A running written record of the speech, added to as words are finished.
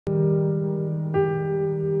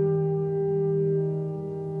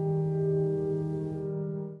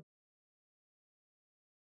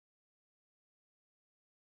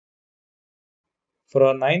For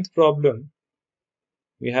our ninth problem,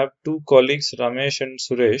 we have two colleagues, Ramesh and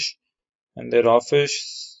Suresh, and their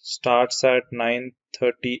office starts at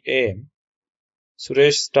 9:30 a.m.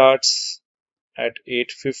 Suresh starts at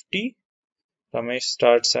 8:50, Ramesh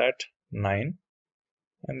starts at 9,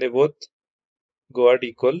 and they both go at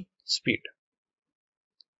equal speed.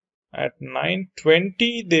 At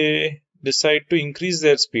 9:20, they decide to increase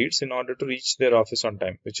their speeds in order to reach their office on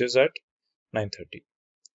time, which is at 9:30.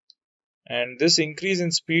 And this increase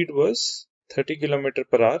in speed was 30 km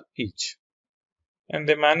per hour each. And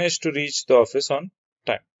they managed to reach the office on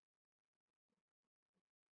time.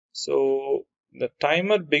 So the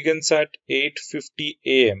timer begins at 8:50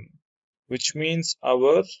 a.m., which means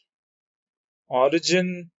our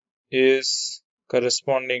origin is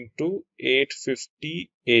corresponding to 8:50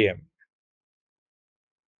 a.m.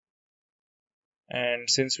 And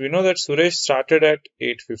since we know that Suresh started at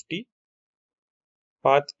 8:50,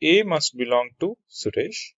 path A must belong to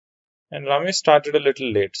Suresh, and Ramesh started a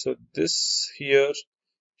little late. So this here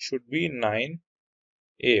should be 9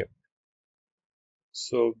 a.m.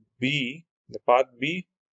 So B, the path B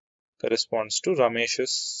corresponds to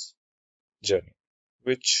Ramesh's journey,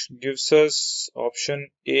 which gives us option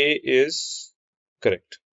A is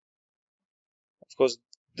correct. Of course,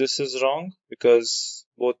 this is wrong because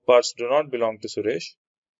both paths do not belong to Suresh.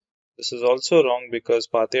 This is also wrong because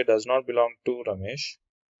path A does not belong to Ramesh.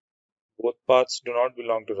 Both paths do not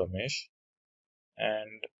belong to Ramesh.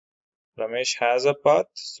 And Ramesh has a path,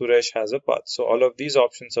 Suresh has a path. So all of these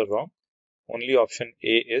options are wrong. Only option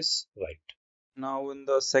A is right. Now in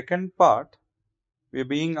the second part, we're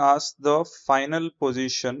being asked the final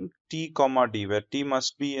position t comma d, where t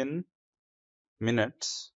must be in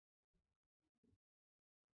minutes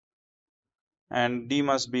and d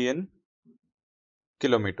must be in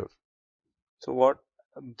kilometer. So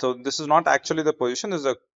this is not actually the position, this is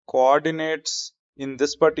the coordinates in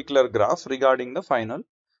this particular graph regarding the final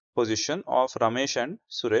position of Ramesh and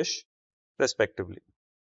Suresh respectively.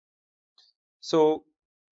 So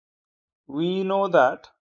we know that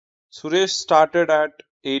Suresh started at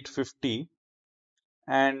 8:50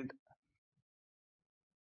 and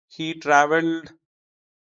he traveled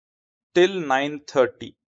till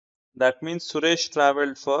 9:30. That means Suresh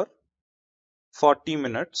traveled for 40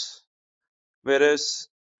 minutes, whereas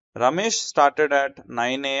Ramesh started at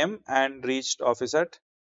 9 a.m. and reached office at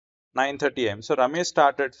 9:30 a.m. So Ramesh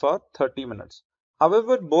started for 30 minutes.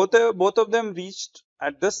 However, both of them reached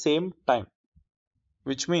at the same time,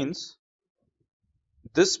 which means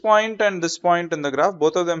this point and this point in the graph,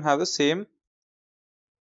 both of them have the same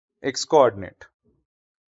x coordinate.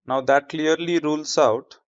 Now that clearly rules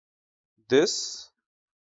out this,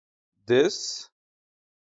 this,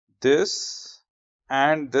 this,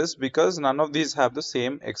 and this, because none of these have the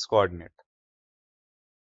same x coordinate.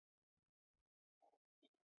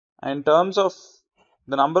 In terms of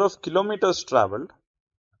the number of kilometers traveled,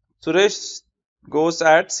 Suresh goes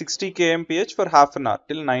at 60 kmph for half an hour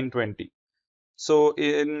till 9:20. So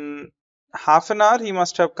in half an hour he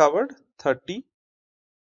must have covered 30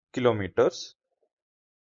 kilometers,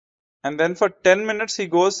 and then for 10 minutes he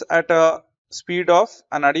goes at a speed of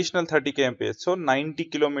an additional 30 kmph, so 90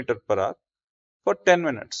 km per hour for 10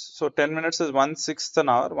 minutes. So 10 minutes is 1/6 an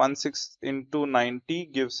hour. 1/6 into 90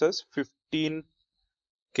 gives us 15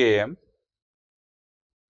 km.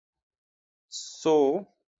 So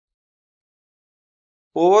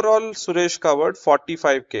overall Suresh covered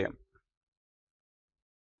 45 km.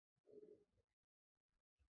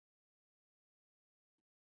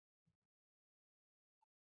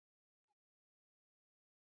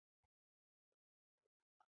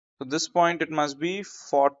 So this point it must be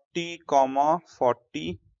 40,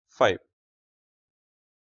 45.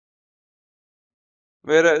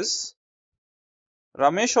 Whereas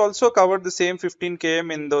Ramesh also covered the same 15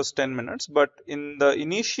 km in those 10 minutes, but in the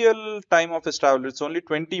initial time of his travel, it's only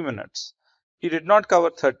 20 minutes. He did not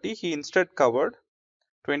cover 30, he instead covered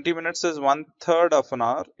 20 minutes is 1/3 of an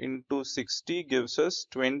hour into 60 gives us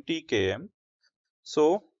 20 km.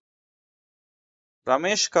 So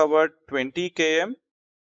Ramesh covered 20 km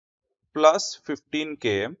plus 15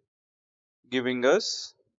 km, giving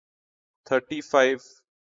us 35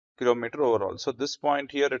 kilometer overall. So this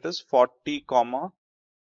point here it is 40,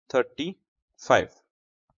 35.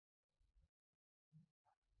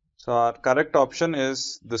 So our correct option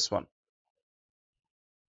is this one.